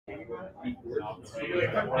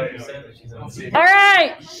All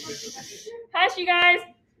right. Hush, you guys.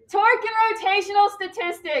 Torque and rotational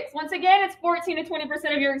statistics. Once again, it's 14 to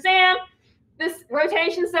 20% of your exam. This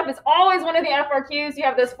rotation stuff is always one of the FRQs. You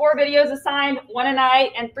have those 4 videos assigned, 1 a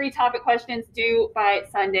night, and 3 topic questions due by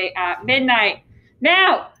Sunday at midnight.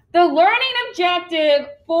 Now, the learning objective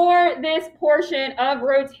for this portion of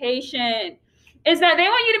rotation is that they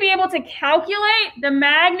want you to be able to calculate the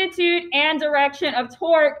magnitude and direction of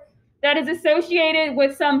torque that is associated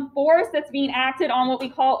with some force that's being acted on what we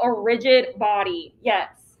call a rigid body.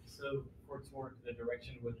 Yes? So for torque, the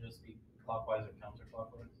direction would just be clockwise or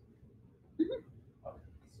counterclockwise?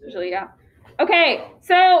 Usually, yeah. Okay,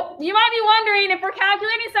 so you might be wondering, if we're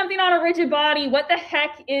calculating something on a rigid body, what the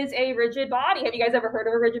heck is a rigid body? Have you guys ever heard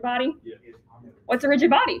of a rigid body? Yeah. What's a rigid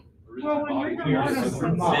body? Well,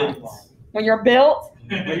 When you're built?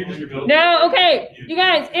 No, okay. You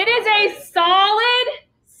guys, it is a solid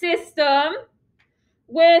system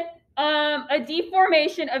with a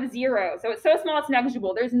deformation of 0. So it's so small it's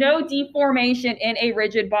negligible. There's no deformation in a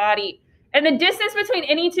rigid body. And the distance between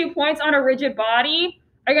any 2 points on a rigid body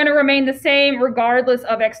are going to remain the same regardless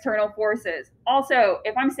of external forces. Also,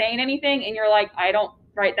 if I'm saying anything and you're like, I don't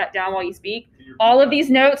write that down while you speak, all of these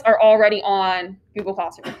notes are already on Google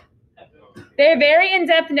Classroom. They're very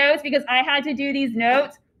in-depth notes because I had to do these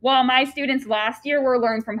notes while my students last year were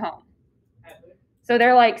learned from home. So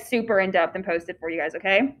they're like super in-depth and posted for you guys,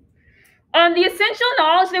 okay? The essential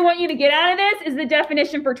knowledge they want you to get out of this is the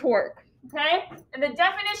definition for torque, okay? And the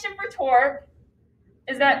definition for torque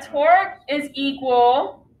is that torque is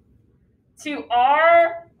equal to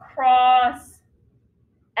R cross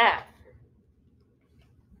F.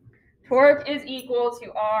 Torque is equal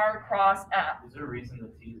to R cross F. Is there a reason the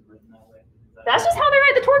T is written that way? That's just how they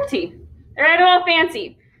write the torque T. They write it all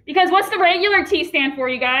fancy. Because what's the regular T stand for,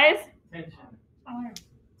 you guys? Tension.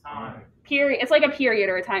 Time. Period. It's like a period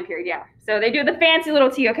or a time period, yeah. So they do the fancy little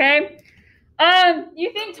T, okay?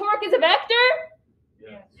 You think torque is a vector?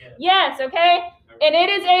 Yeah. Yes, okay? And it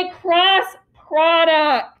is a cross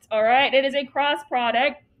product, all right? It is a cross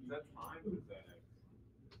product. Is that time or is that X?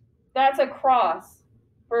 That's a cross.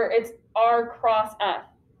 It's R cross F.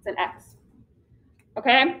 It's an X.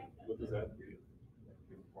 Okay? What does that do?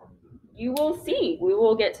 You will see. We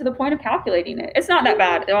will get to the point of calculating it. It's not that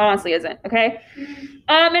bad. It honestly isn't, okay?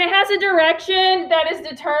 And it has a direction that is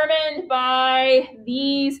determined by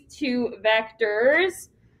these 2 vectors.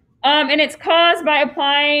 And it's caused by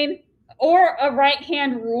applying or a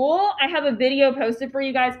right-hand rule. I have a video posted for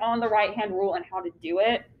you guys on the right-hand rule and how to do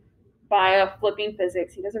it by Flipping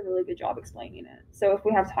Physics. He does a really good job explaining it. So if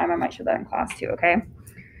we have time, I might show that in class too, okay?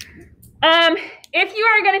 If you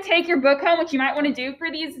are going to take your book home, which you might want to do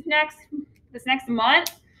for this next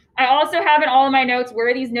month, I also have in all of my notes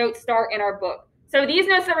where these notes start in our book. So these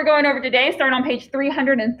notes that we're going over today start on page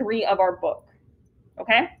 303 of our book,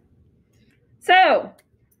 okay? So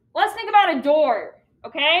let's think about a door,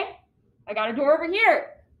 okay? I got a door over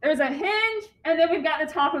here. There's a hinge, and then we've got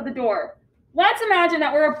the top of the door. Let's imagine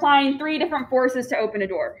that we're applying 3 different forces to open a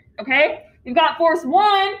door, okay? We've got force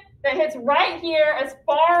 1 that hits right here as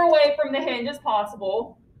far away from the hinge as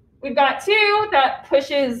possible. We've got 2 that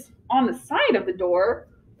pushes on the side of the door.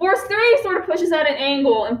 Force 3 sort of pushes at an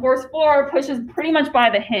angle, and force 4 pushes pretty much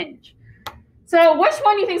by the hinge. So which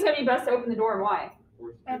one do you think is going to be best to open the door and why?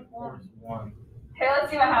 Force 1. Okay,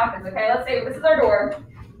 let's see what happens, okay? Let's see. This is our door.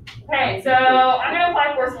 Okay, so I'm going to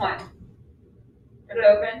apply force 1. Did it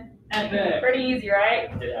open? Pretty easy,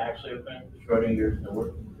 right? Did it actually open? Schrodinger's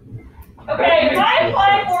door. Okay, if I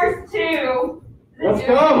apply force 2... Let's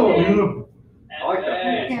go!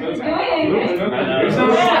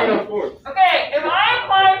 Okay, if I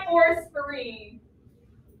apply force 3...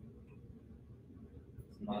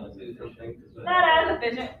 Not as efficient. Not as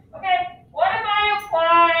efficient. Okay, what if I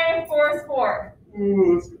apply force 4?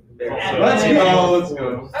 Ooh, let's go.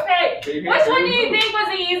 Okay, which one do you think was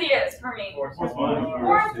the easiest for me? Force 1.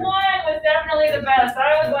 Force 1 was definitely the best. I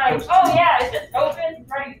was like, oh yeah, it's just open,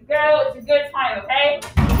 it's ready to go, it's a good time, okay?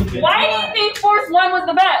 Why do you think force 1 was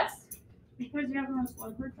the best? Because you have the most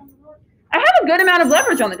leverage on the door? I have a good amount of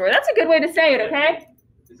leverage on the door. That's a good way to say it, okay?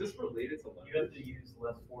 Is this related to leverage? You have to use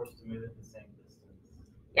less force to move it the same distance.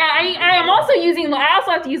 Yeah, I am also I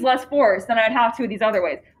also have to use less force than I'd have to these other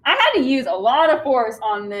ways. I had to use a lot of force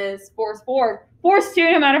on this force 4. Force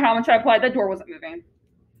 2, no matter how much I applied, that door wasn't moving.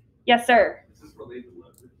 Yes, sir. Is this related to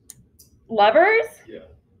leverage? Levers? Yeah.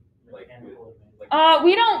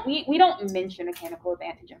 We don't mention mechanical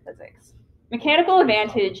advantage in physics. Mechanical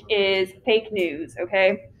advantage is fake news,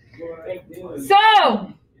 okay?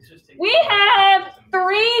 So, we have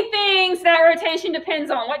 3 things that rotation depends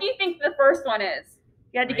on. What do you think the first one is?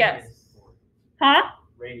 You had to guess. Radius. Huh?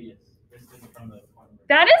 Radius. Distance from the point.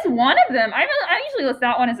 That is one of them. I usually list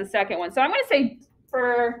that one as the second one. So I'm going to say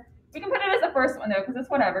we can put it as the first one, though, because it's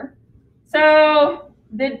whatever. So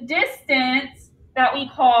the distance that we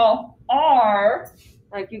call R,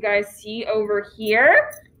 like you guys see over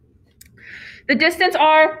here, the distance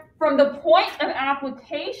R from the point of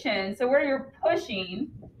application, so where you're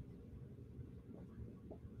pushing,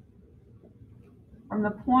 from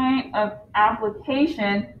the point of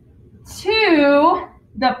application to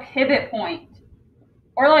the pivot point.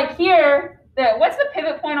 Or like here, what's the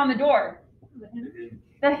pivot point on the door?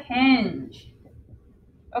 The hinge.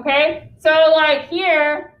 Okay, so like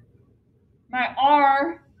here, my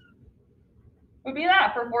R would be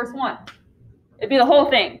that for force 1. It'd be the whole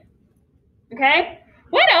thing. Okay,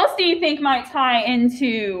 what else do you think might tie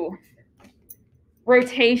into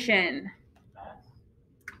rotation?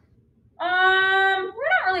 We're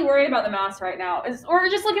not really worried about the mass right now. We're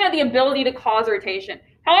just looking at the ability to cause rotation.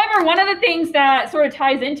 However, one of the things that sort of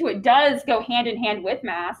ties into it does go hand in hand with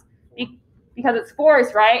mass because it's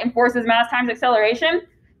force, right? And force is mass times acceleration.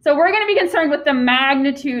 So we're going to be concerned with the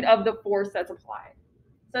magnitude of the force that's applied.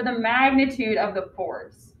 So the magnitude of the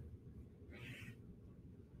force.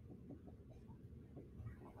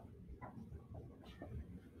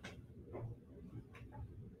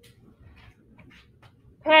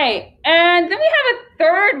 Okay, and then we have a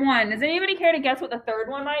third one. Does anybody care to guess what the third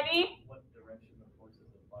one might be? What direction the force is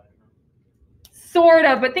applied from? Sort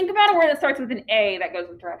of, but think about a word that starts with an A that goes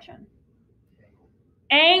with direction.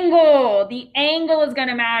 Angle. The angle is going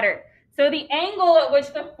to matter. So the angle at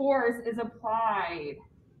which the force is applied.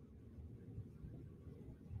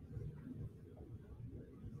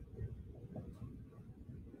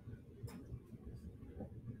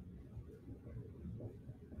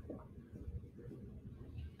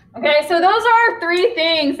 Okay, so those are 3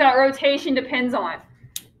 things that rotation depends on.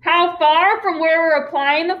 How far from where we're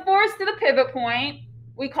applying the force to the pivot point,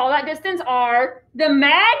 we call that distance R, the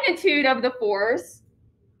magnitude of the force,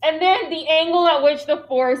 and then the angle at which the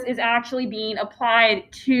force is actually being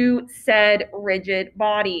applied to said rigid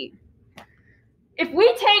body. If we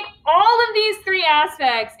take all of these 3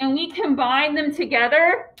 aspects and we combine them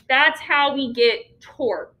together, that's how we get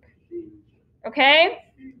torque. Okay?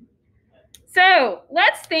 So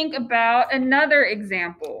let's think about another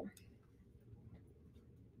example.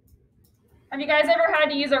 Have you guys ever had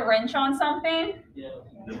to use a wrench on something? Yeah.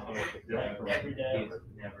 Every day.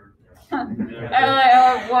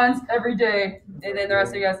 Once every day, and then the rest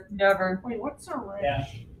of you guys never. Wait, what's a wrench? Yeah.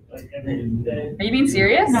 Like every day. Are you being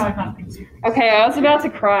serious? No, I'm not being serious. Okay, I was about to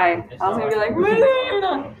cry. I was gonna be like,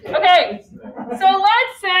 okay. So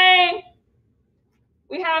let's say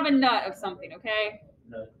we have a nut of something. Okay.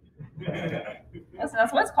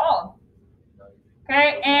 That's what it's called.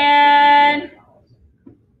 Okay, and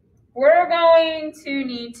we're going to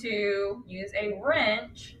need to use a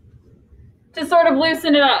wrench to sort of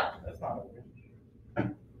loosen it up.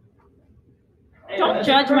 Don't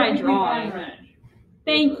judge my drawing.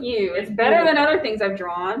 Thank you. It's better than other things I've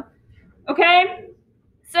drawn. Okay,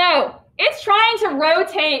 so it's trying to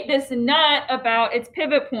rotate this nut about its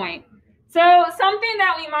pivot point. So something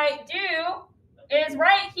that we might do is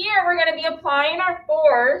right here, we're going to be applying our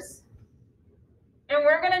force, and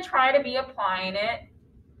we're going to try to be applying it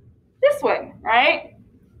this way, right?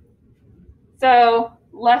 So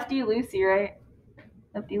lefty-loosey, right?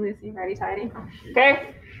 Lefty-loosey, righty-tighty.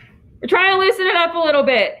 Okay? We're trying to loosen it up a little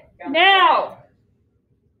bit. Now,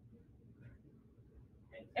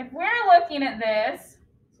 if we're looking at this,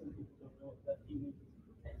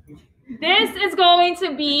 this is going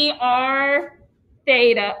to be our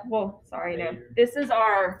theta. Well, sorry, no. This is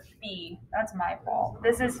our phi. That's my fault.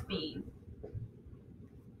 This is phi.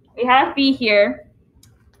 We have phi here.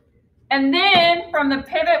 And then from the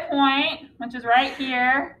pivot point, which is right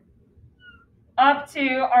here, up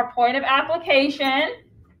to our point of application,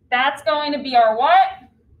 that's going to be our what?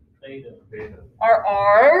 Theta. Our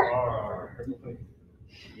R.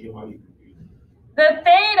 The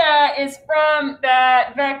theta is from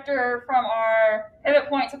that vector from our pivot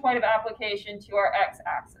point to point of application to our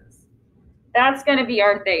x-axis. That's going to be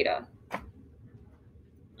our theta.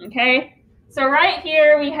 Okay, so right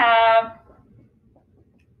here we have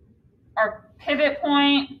our pivot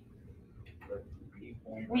point.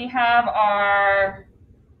 We have our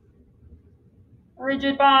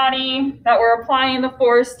rigid body that we're applying the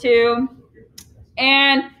force to.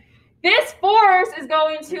 And this force is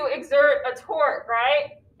going to exert a torque,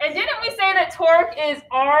 right? And didn't we say that torque is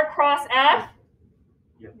R cross F?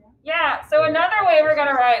 Yeah, so another way we're going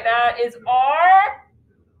to write that is R,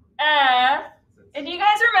 F. And do you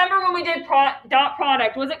guys remember when we did dot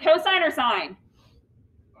product? Was it cosine or sine?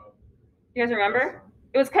 You guys remember?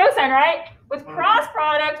 It was cosine, right? With cross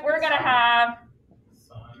product, we're going to have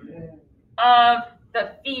of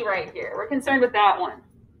the phi right here. We're concerned with that one.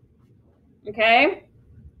 Okay?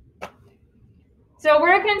 So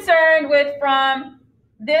we're concerned with from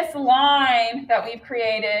this line that we've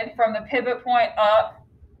created from the pivot point up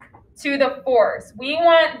to the force. We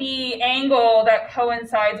want the angle that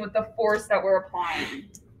coincides with the force that we're applying.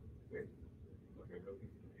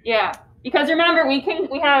 Yeah, because remember, we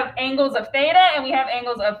have angles of theta and we have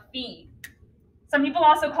angles of phi. Some people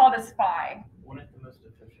also call this phi. Wouldn't the most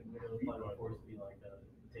efficient way to apply the force be like a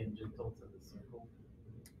tangential to the circle?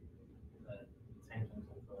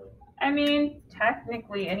 Tangential to. I mean,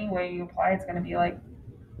 technically, any way you apply it's going to be like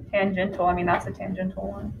tangential. I mean, that's a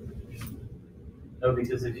tangential one. No,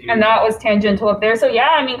 because if you. And that was tangential up there. So yeah,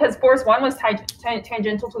 I mean, because force one was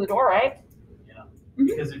tangential to the door, right? Yeah.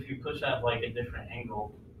 Because if you push at like a different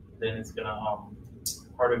angle, then it's gonna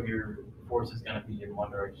part of your force is gonna be in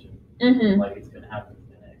one direction. Like it's gonna have an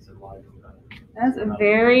X and Y. That's a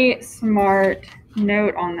very smart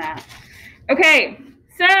note on that. Okay,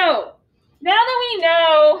 so now that we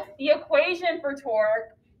know the equation for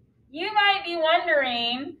torque, you might be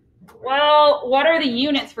wondering, well, what are the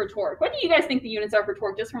units for torque? What do you guys think the units are for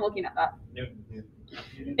torque just from looking at that? Newton.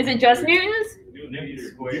 Is it just newtons? Newton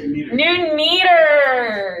squared. Newton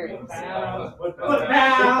meters.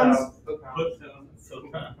 Pounds.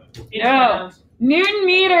 No. Newton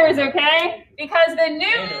meters, okay? Because the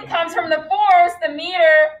Newton comes from the force, the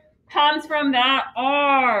meter comes from that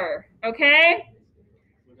R, okay?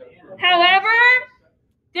 However,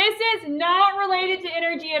 this is not related to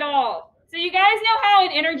energy at all. So you guys know how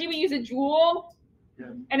in energy we use a joule?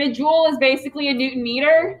 And a joule is basically a Newton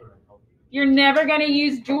meter. You're never going to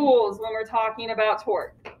use joules when we're talking about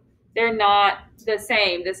torque. They're not the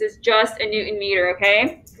same. This is just a Newton meter,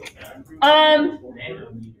 okay? And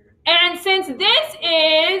since this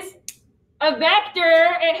is a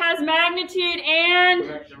vector, it has magnitude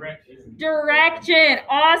and direction.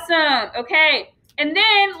 Awesome. Okay. And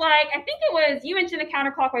then, like, I think it was, you mentioned the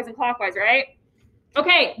counterclockwise and clockwise, right?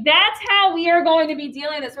 Okay, that's how we are going to be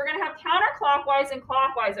dealing with this. We're going to have counterclockwise and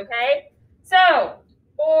clockwise, okay? So,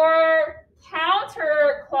 for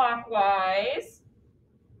counterclockwise,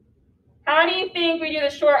 how do you think we do the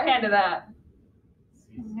shorthand of that?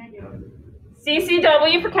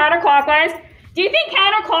 CCW for counterclockwise. Do you think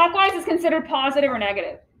counterclockwise is considered positive or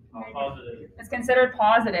negative? Positive. It's considered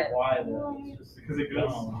positive. Why though? Because it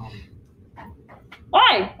goes.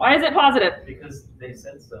 Why? Why is it positive? Because they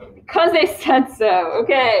said so. Because they said so.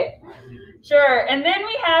 Okay. Sure. And then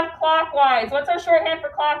we have clockwise. What's our shorthand for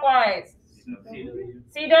clockwise?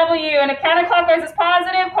 CW. And a counterclockwise is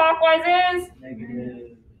positive. Clockwise is?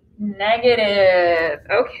 Negative. Negative.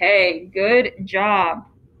 Okay. Good job.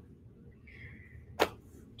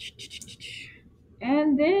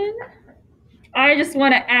 And then I just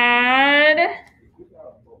want to add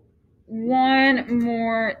one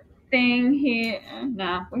more thing here.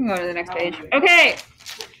 No, we can go to the next page. Okay.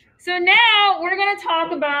 So now we're going to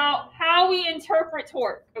talk about how we interpret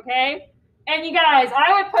torque, okay? And you guys,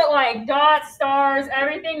 I would put like dots, stars,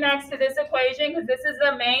 everything next to this equation because this is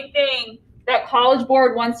the main thing that College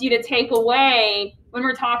Board wants you to take away when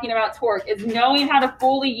we're talking about torque is knowing how to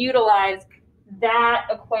fully utilize that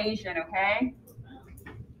equation, okay?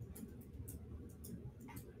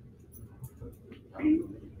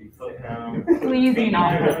 Please be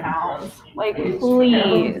not pounds. Like,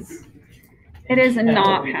 please. It is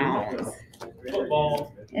not pounds.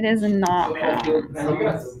 Football. It is not pounds.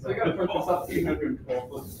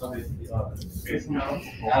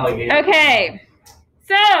 Okay.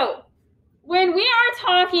 So, when we are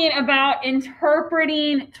talking about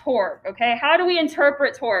interpreting torque, okay, how do we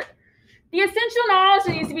interpret torque? The essential knowledge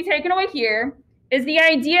that needs to be taken away here is the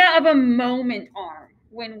idea of a moment arm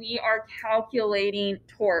when we are calculating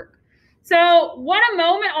torque. So what a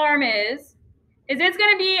moment arm is it's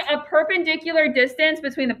going to be a perpendicular distance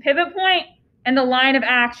between the pivot point and the line of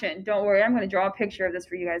action. Don't worry, I'm going to draw a picture of this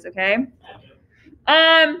for you guys, okay?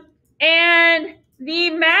 And the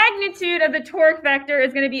magnitude of the torque vector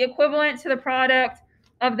is going to be equivalent to the product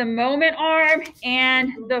of the moment arm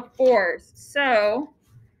and the force. So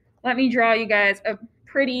let me draw you guys a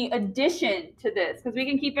pretty addition to this because we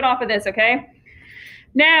can keep it off of this, okay?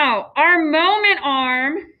 Now, our moment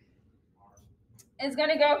arm is going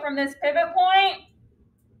to go from this pivot point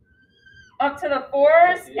up to the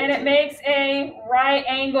force, and it makes a right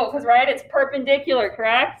angle because, right, it's perpendicular,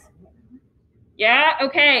 correct? Yeah?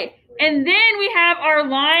 Okay. And then we have our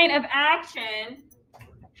line of action.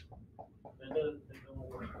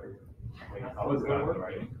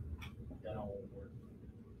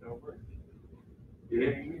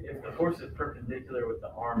 If the force is perpendicular with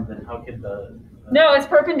the arm, then how could the No, it's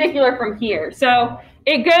perpendicular from here. So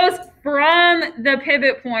it goes from the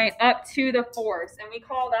pivot point up to the force, and we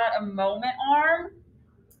call that a moment arm.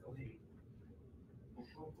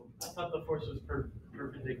 I thought the force was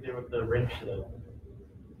perpendicular with the wrench, though.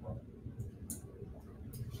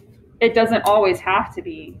 It doesn't always have to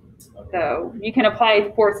be, though. You can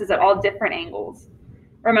apply forces at all different angles.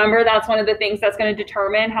 Remember, that's one of the things that's going to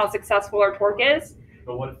determine how successful our torque is.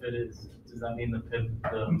 But what if it is? Does that mean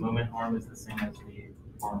the moment arm is the same as the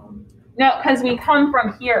arm? No, because we come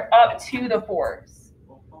from here up to the force.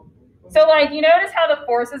 So, like, you notice how the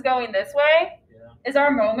force is going this way? Yeah. Is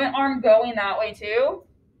our moment arm going that way too?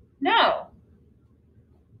 No.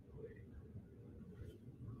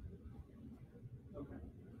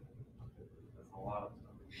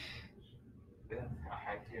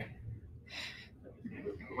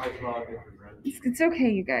 It's okay,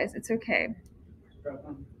 you guys. It's okay.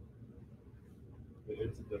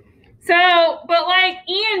 So, but like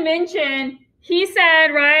Ian mentioned, he said,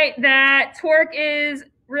 right, that torque is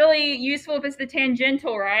really useful if it's the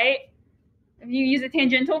tangential, right? If you use a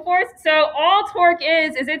tangential force. So all torque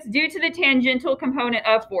is it's due to the tangential component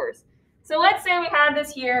of force. So let's say we had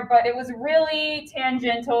this here, but it was really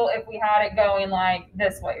tangential if we had it going like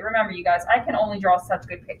this way. Remember, you guys, I can only draw such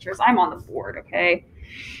good pictures. I'm on the board, okay?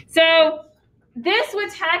 So this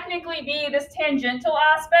would technically be, this tangential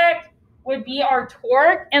aspect would be our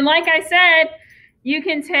torque. And like I said, you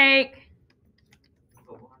can take,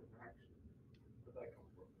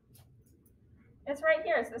 it's right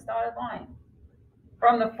here, it's this dotted line.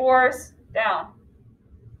 From the force down.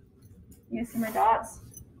 You see my dots?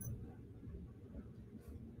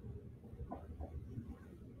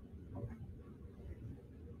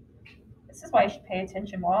 This is why you should pay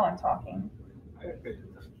attention while I'm talking.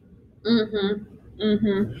 Mm-hmm.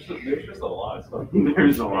 Mm-hmm. There's just a lot of stuff.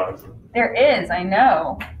 There's a lot of stuff. There is, I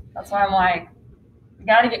know. That's why I'm like, we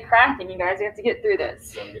got to get cracking, you guys. We have to get through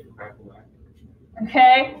this.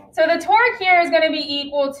 Okay, so the torque here is going to be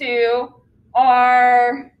equal to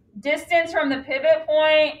our distance from the pivot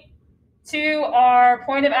point to our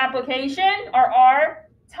point of application, our R,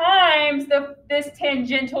 times this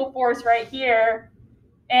tangential force right here.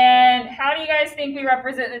 And how do you guys think we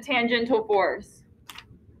represent the tangential force?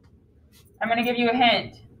 I'm going to give you a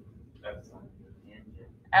hint.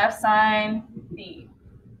 F sine phi.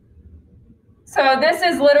 So this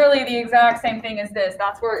is literally the exact same thing as this.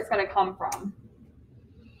 That's where it's going to come from.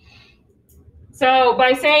 So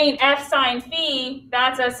by saying F sine phi,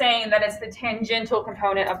 that's us saying that it's the tangential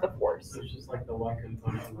component of the force. So it's just like the y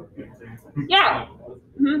component of the Yeah.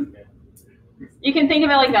 Mm-hmm. You can think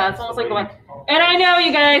of it like that. It's almost like the one. And I know,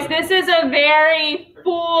 you guys, this is a very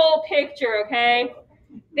full picture, okay?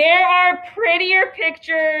 There are prettier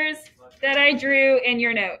pictures that I drew in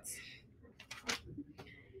your notes.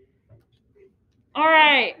 All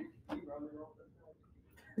right.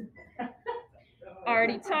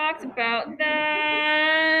 Already talked about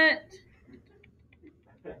that.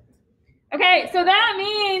 Okay, so that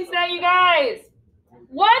means that, you guys,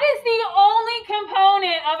 what is the only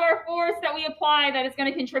component of our force that we apply that is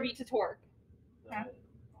going to contribute to torque? Okay.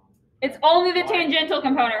 It's only the tangential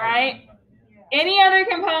component, right? Any other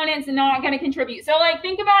component's not going to contribute. So, like,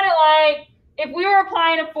 think about it like if we were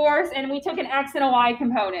applying a force and we took an X and a Y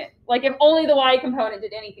component. Like, if only the Y component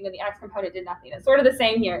did anything and the X component did nothing. It's sort of the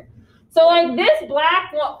same here. So, like, this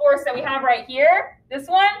black force that we have right here, this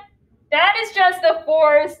one, that is just the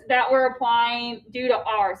force that we're applying due to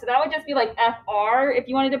R. So that would just be like FR if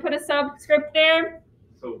you wanted to put a subscript there.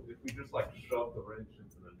 So if we just like shove the wrench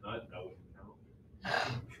into the nut, that wouldn't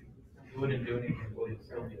count. You wouldn't do anything, but you'd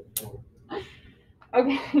still be a force.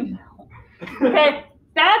 Okay, no. Okay,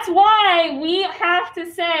 that's why we have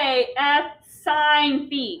to say F sine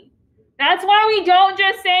phi. That's why we don't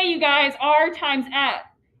just say, you guys, R times F.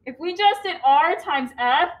 If we just did R times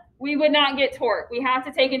F, we would not get torque. We have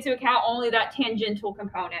to take into account only that tangential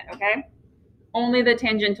component, okay? Only the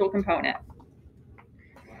tangential component.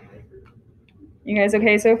 You guys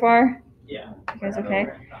okay so far? Yeah. You guys okay?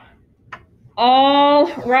 All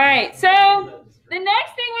right. So the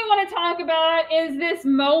next thing we want to talk about is this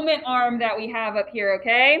moment arm that we have up here,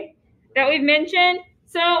 okay? That we've mentioned.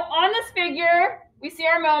 So on this figure, we see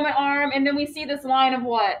our moment arm, and then we see this line of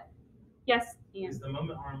what? Yes, Ian? Is the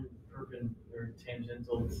moment arm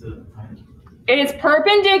tangential to It is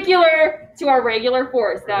perpendicular to our regular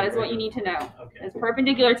force. That is what you need to know. Okay. It's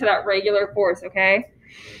perpendicular to that regular force, okay?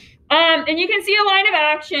 And you can see a line of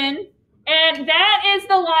action, and that is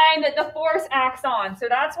the line that the force acts on. So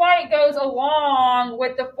that's why it goes along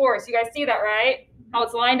with the force. You guys see that, right? How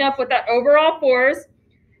it's lined up with that overall force.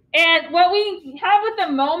 And what we have with the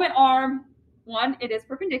moment arm, one, it is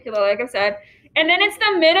perpendicular, like I said, and then it's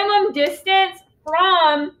the minimum distance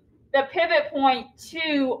from the pivot point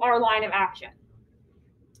to our line of action.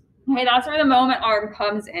 Okay, that's where the moment arm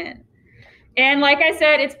comes in. And like I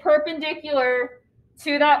said, it's perpendicular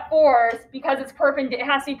to that force because it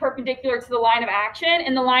has to be perpendicular to the line of action,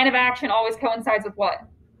 and the line of action always coincides with what?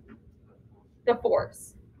 The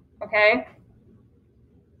force. Okay?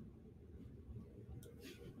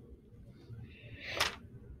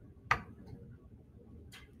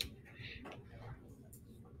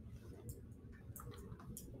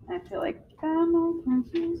 I feel like I'm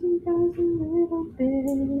confusing you guys a little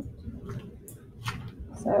bit.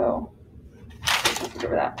 So, let's go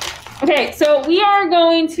over that. Okay, so we are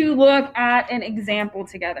going to look at an example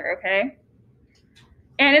together, okay?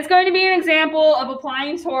 And it's going to be an example of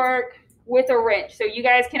applying torque with a wrench. So you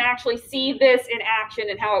guys can actually see this in action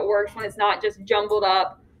and how it works when it's not just jumbled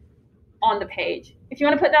up on the page. If you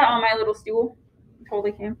want to put that on my little stool, you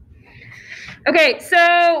totally can. Okay,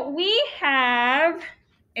 so we have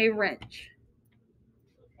a wrench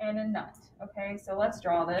and a nut. Okay, so let's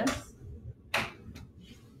draw this.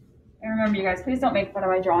 And remember, you guys, please don't make fun of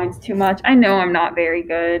my drawings too much. I know I'm not very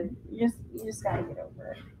good. You just gotta get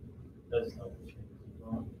over it.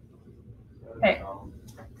 Okay,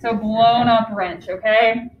 so blown up wrench,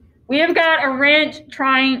 okay? We have got a wrench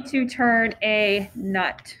trying to turn a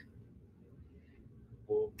nut.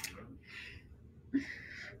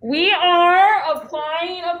 We are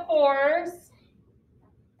applying a force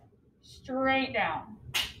straight down,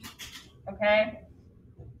 okay?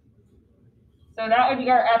 So that would be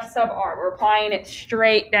our F sub R. We're applying it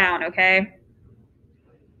straight down, okay?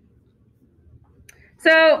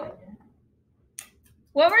 So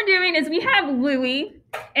what we're doing is we have Louis,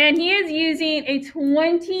 and he is using a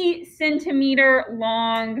 20 centimeter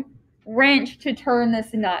long wrench to turn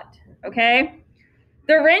this nut, okay?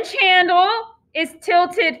 The wrench handle is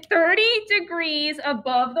tilted 30 degrees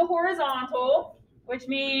above the horizontal, which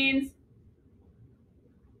means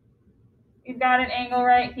we've got an angle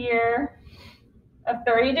right here of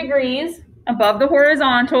 30 degrees above the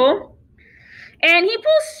horizontal. And he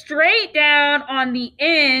pulls straight down on the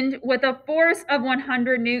end with a force of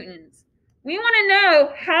 100 newtons. We want to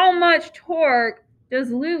know how much torque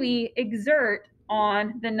does Louis exert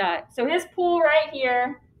on the nut. So his pull right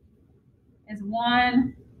here is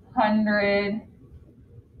 100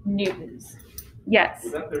 newtons. Yes.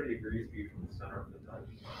 Would that 30 degrees be from the center of the nut?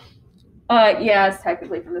 Yeah, it's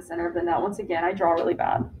technically from the center of the nut. Once again, I draw really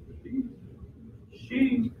bad.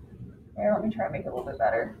 Here, let me try to make it a little bit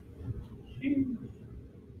better. You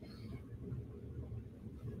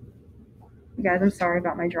guys, I'm sorry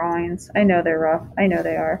about my drawings. I know they're rough. I know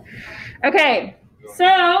they are. Okay,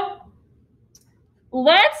 so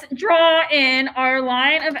let's draw in our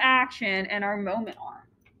line of action and our moment arm.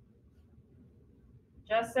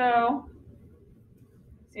 Just so,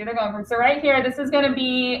 see where they're going from. So right here, this is going to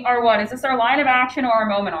be our what? Is this our line of action or our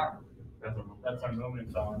moment arm? That's our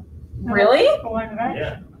moment arm. Really? The line of action.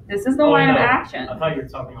 Yeah. This is the line of action. I thought you were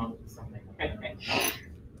talking about something.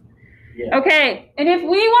 Yeah. Okay, and if we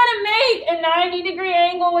want to make a 90-degree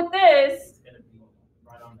angle with this, It's gonna be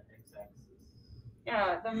right on the x-axis.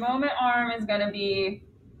 yeah, the moment arm is going to be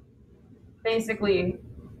basically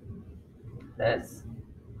this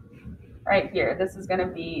right here. This is going to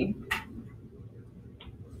be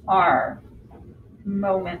our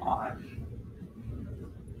moment arm.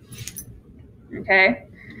 Okay,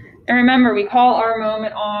 and remember, we call our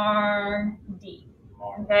moment arm D.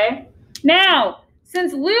 Okay, now,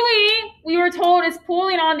 since Louis, we were told, is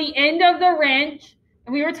pulling on the end of the wrench,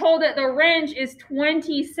 and we were told that the wrench is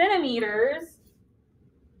 20 centimeters,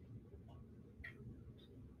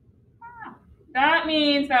 that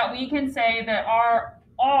means that we can say that our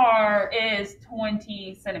R is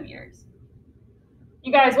 20 centimeters.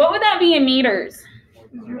 You guys, what would that be in meters?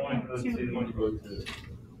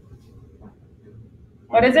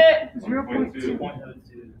 What is it? 0.2.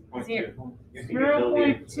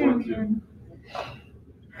 0.2.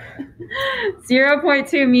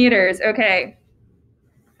 0.2 meters. Okay.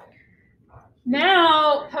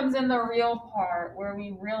 Now comes in the real part where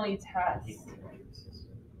we really test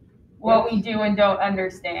what we do and don't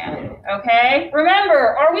understand. Okay?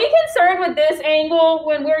 Remember, are we concerned with this angle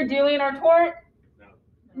when we're doing our torque?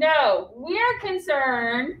 No. We are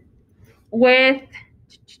concerned with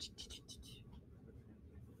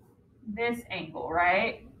this angle,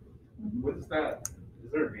 right? What's that?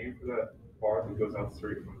 Is there a name for that bar that goes out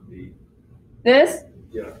straight from the D? This?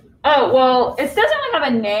 Yeah. Oh, well, it doesn't really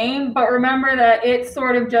have a name, but remember that it's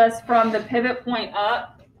sort of just from the pivot point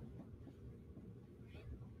up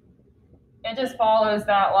It just follows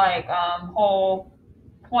that like whole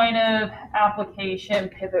point of application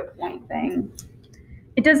pivot point thing.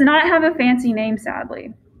 It does not have a fancy name,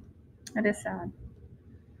 sadly. That is sad.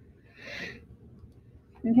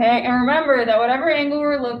 Okay, and remember that whatever angle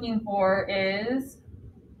we're looking for is,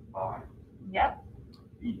 yep.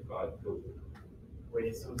 E5.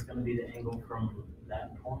 Wait, so it's going to be the angle from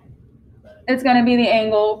that point? It's going to be the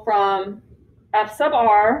angle from F sub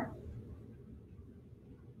R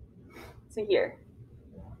to here.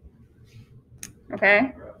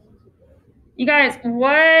 Okay? You guys,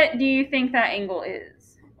 what do you think that angle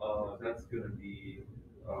is? That's gonna be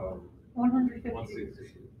 150.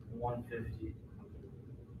 160. 150.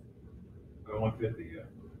 150, yeah.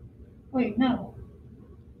 Wait, no.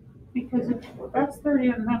 Because if that's 30,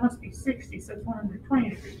 and that must be 60, so it's 120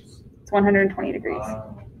 degrees. It's 120 degrees.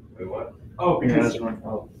 Wait, what? Oh, Yeah, because that's right.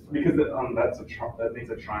 because that makes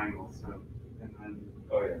a triangle. So and then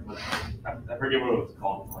Oh yeah. I forget what it was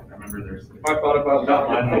called. Like I remember there's. If I thought about that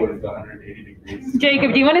line, I would have done 180 degrees.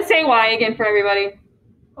 Jacob, do you want to say why again for everybody?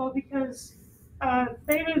 Oh, because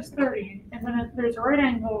theta is 30, and then there's a right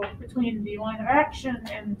angle between the line of action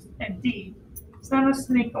and D. So that must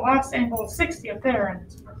make the last angle 60 up there, and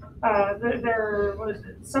they're what is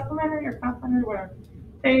it, supplementary or complementary, whatever.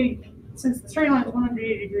 Since the straight line is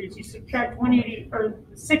 180 degrees, you subtract 180 or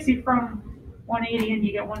 60 from 180, and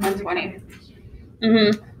you get 120 degrees.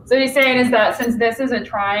 Mm-hmm. So what he's saying is that since this is a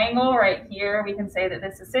triangle right here, we can say that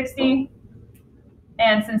this is 60.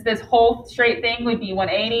 And since this whole straight thing would be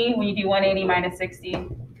 180, when you do 180 minus 60,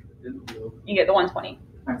 you get the 120.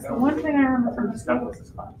 That's the one thing I remember from this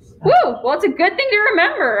Douglas class. Woo! Well, it's a good thing to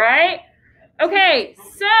remember, right? Okay,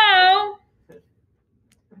 so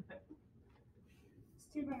It's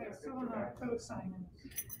too bad I still don't know cosine.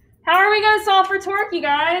 how are we going to solve for torque, you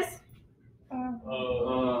guys?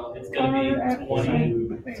 It's going to be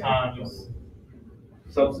 20 times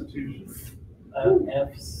Substitution.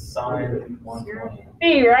 F sine 120.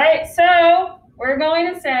 B, right? So we're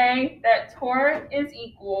going to say that torque is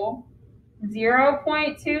equal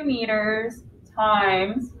 0.2 meters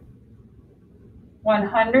times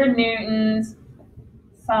 100 newtons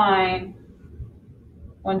sine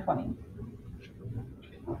 120.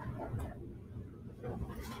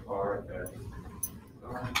 R S.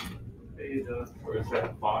 Theta. Or is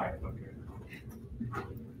that 5? Okay.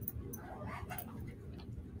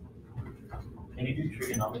 Can you do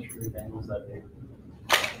trigonometry with angles that big?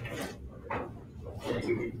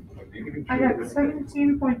 I got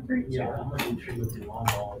 17.32. Yeah, I'm going to do trig with the long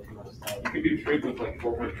ball if you want to start. You can do trig with like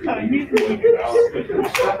 4.3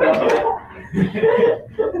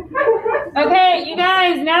 Okay, you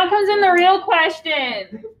guys, now comes in the real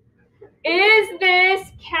question. Is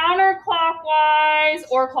this counterclockwise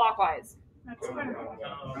or clockwise? That's better.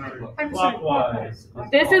 Clockwise.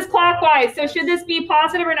 This is clockwise, so should this be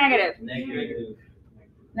positive or negative? Negative.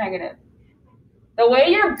 Negative. The way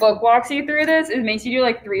your book walks you through this, it makes you do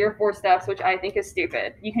like 3 or 4 steps, which I think is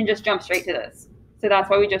stupid. You can just jump straight to this. So that's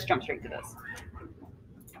why we just jump straight to this.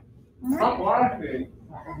 Stop laughing.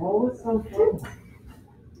 What was so funny?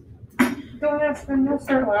 Don't ask them, they'll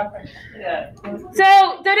start laughing. Yeah.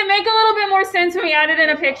 So did it make a little bit more sense when we added in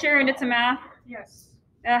a picture and did some math? Yes.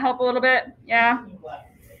 That help a little bit? Yeah.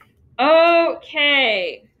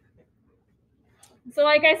 Okay. So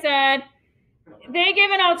like I said, they give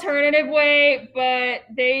an alternative way, but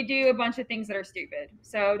they do a bunch of things that are stupid.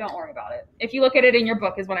 So don't worry about it. If you look at it in your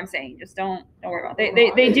book is what I'm saying. Just don't worry about it.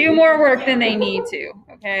 They do more work than they need to,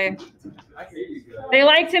 okay? They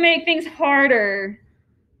like to make things harder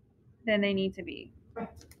than they need to be.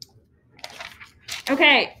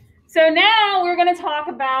 Okay, so now we're going to talk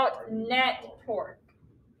about net torque.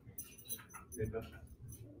 What is this?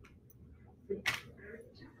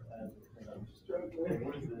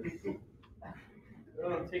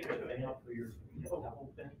 Oh, take the thing off for your whole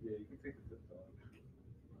thing. Yeah, you can take the tips off.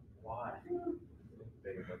 Why?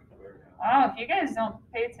 Wow, if you guys don't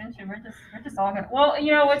pay attention, we're just all gonna. Well,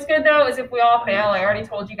 you know what's good though is if we all fail. I already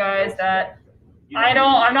told you guys that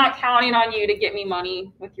I'm not counting on you to get me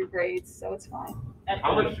money with your grades, so it's fine.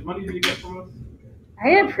 How much money did you get from us? I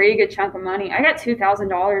had a pretty good chunk of money. I got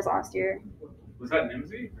 $2,000 last year. Was that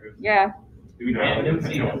NIMSY? Yeah. Do we Yeah, have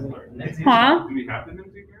Nimsy. Huh? Do we have the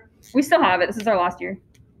NIMSY grant? We still have it. This is our last year.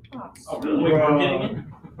 Oh, Wait, we're getting it?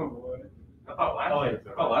 I thought last Oh, wait. year.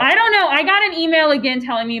 I thought last I don't know. I got an email again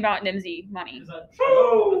telling me about NIMSY money.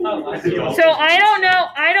 Oh. So I don't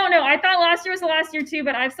know. I thought last year was the last year too,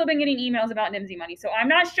 but I've still been getting emails about NIMSY money. So I'm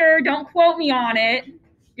not sure. Don't quote me on it.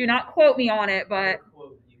 Do not quote me on it, but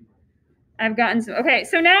I've gotten some. Okay,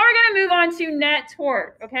 so now we're going to move on to net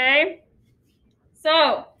torque, okay?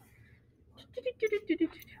 So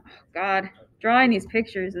God, drawing these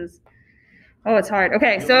pictures is, oh, it's hard.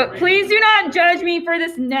 Okay, so please do not judge me for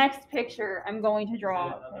this next picture I'm going to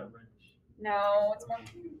draw. No, it's more.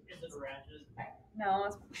 No,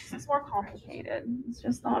 it's more complicated. It's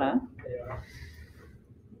just not a.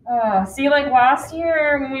 See, like last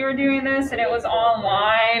year when we were doing this and it was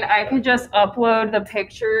online, I could just upload the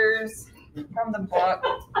pictures from the book.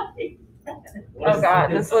 Oh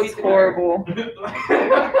God, this looks horrible.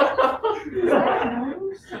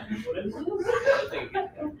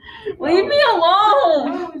 Leave me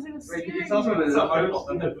alone. It's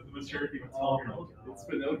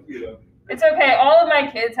Pinocchio. It's okay. All of my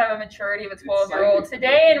kids have a maturity of a 12-year-old.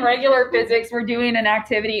 Today in regular physics, we're doing an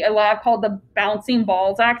activity, a lab called the bouncing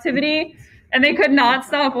balls activity, and they could not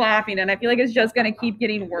stop laughing, and I feel like it's just going to keep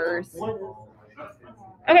getting worse.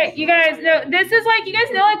 Okay, you guys know, this is like, you guys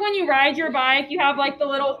know like when you ride your bike, you have like the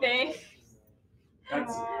little thing?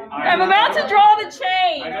 I'm about to draw the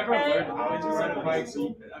chain. I never Okay? learned how to ride a bike,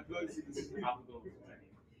 so I feel like this is topical.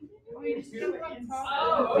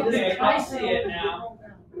 Oh, okay, I see it now.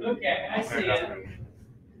 Okay, I see it.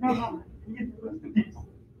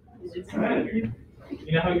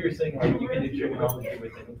 You know how you were saying like you can do trigonometry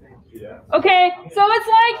with anything? Yeah. Okay, so it's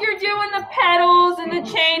like you're doing the pedals and the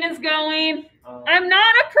chain is going. I'm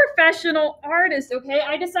not a professional artist, okay?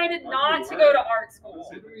 I decided not to go to art school.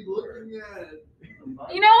 You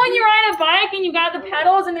know when you ride a bike and you got the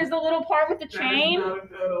pedals and there's the little part with the chain?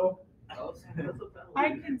 I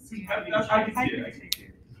can see it. I can see it.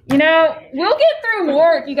 You know, we'll get through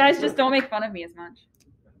more if you guys just don't make fun of me as much.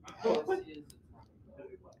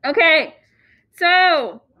 Okay,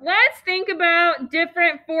 so let's think about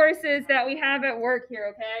different forces that we have at work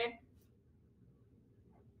here, okay?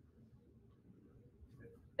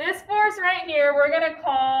 This force right here, we're going to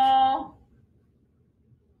call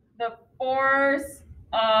the force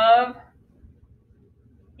of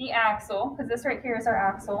the axle, because this right here is our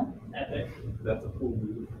axle. That's a cool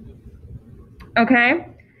move. Okay.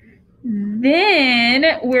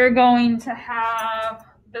 Then we're going to have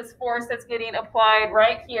this force that's getting applied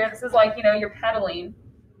right here. This is like, you know, you're pedaling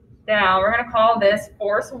down. We're going to call this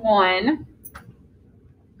force 1.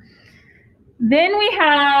 Then we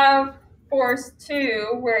have force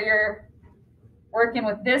 2, where you're working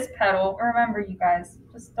with this pedal. Remember, you guys,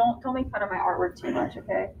 just don't make fun of my artwork too much,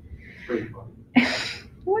 okay? Pretty fun.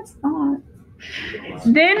 No, it's not.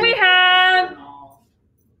 Then we have,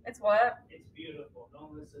 it's what? It's beautiful.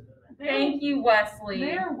 Don't listen to that. Thank you, Wesley.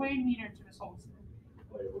 They're way meaner to Miss Holston.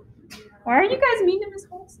 Why are you guys mean to Miss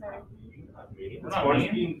Holston?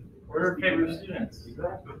 We're her favorite students.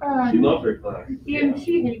 She loved her class. Ian,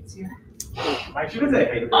 she hates you. She doesn't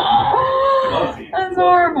hate her. Oh, that's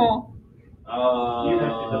horrible. I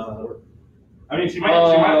mean, she might.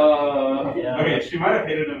 Yeah. Okay, she might have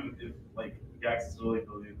hated him if, like, Gax really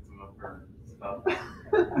believed some of her stuff.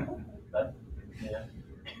 Yeah.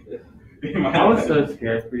 I was so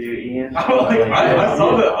scared for you, Ian. I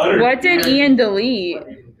saw the utter. What did Ian delete?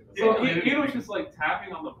 So Ian was just like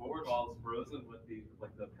tapping on the board while it was frozen with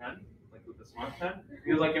the pen, like with the smart pen.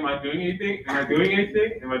 He was like, "Am I doing anything? Am I doing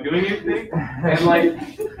anything? Am I doing anything?" And like,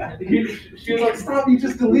 she was like, "Stop! You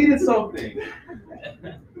just deleted something."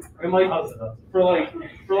 And like for like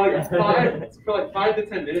 5 to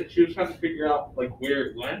 10 minutes, she was trying to figure out like where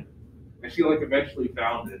it went, and she like eventually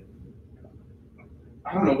found it.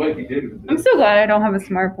 I don't know what he did with it. I'm so glad I don't have a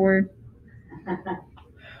smart board.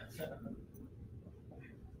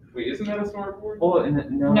 Wait, isn't that a smart board? Oh,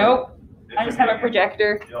 no. Nope. I just have a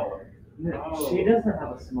projector. No, she doesn't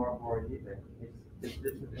have a smart board either. It's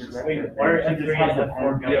just Wait, why are F3 and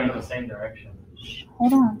F4 going in the same direction?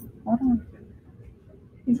 Hold on.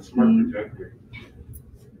 It's a smart projector.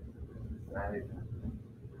 I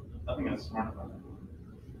think that's smart about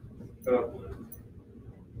it.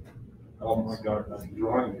 Oh my god, this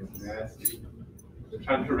drawing is nasty. I'm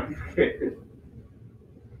trying to replicate it.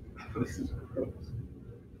 This is gross.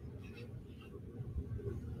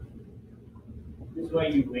 This is why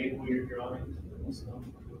you label your drawings.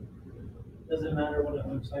 Doesn't matter what it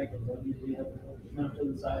looks like, as long as you have enough to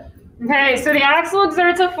the side. Okay, so the axle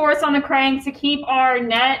exerts a force on the crank to keep our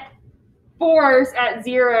net force at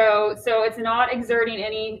 0, so it's not exerting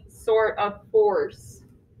any sort of force.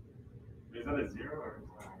 Is that a 0 or?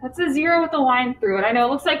 That's a 0 with a line through it. I know it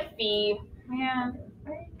looks like phi. Man.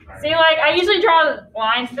 See, like, I usually draw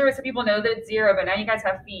lines through it so people know that it's 0, but now you guys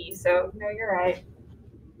have phi, so no, you're right.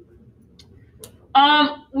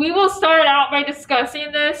 We will start out by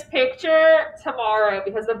discussing this picture tomorrow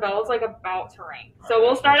because the bell's like about to ring. So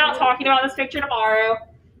we'll start out talking about this picture tomorrow.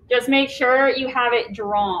 Just make sure you have it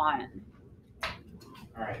drawn.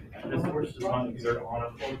 Alright, and this force does not exert on a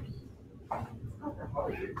force.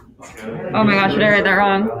 Oh my gosh, did I write that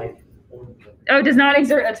wrong? Oh, does not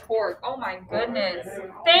exert a torque. Oh my goodness.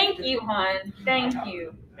 Thank you, hon. Thank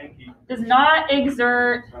you. Does not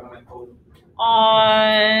exert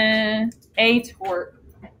on a torque.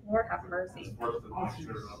 Lord have mercy.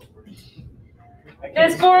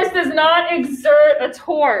 This force does not exert a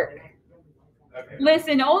torque.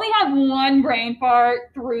 Listen, only have one brain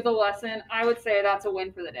fart through the lesson. I would say that's a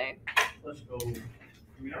win for the day. Let's go.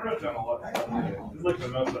 I mean, I wrote down a lot. It's like the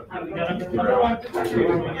most.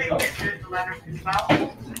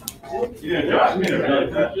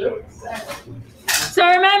 So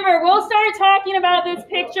remember, we'll start talking about this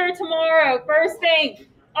picture tomorrow. First thing,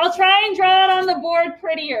 I'll try and draw it on the board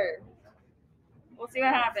prettier. We'll see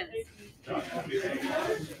what happens.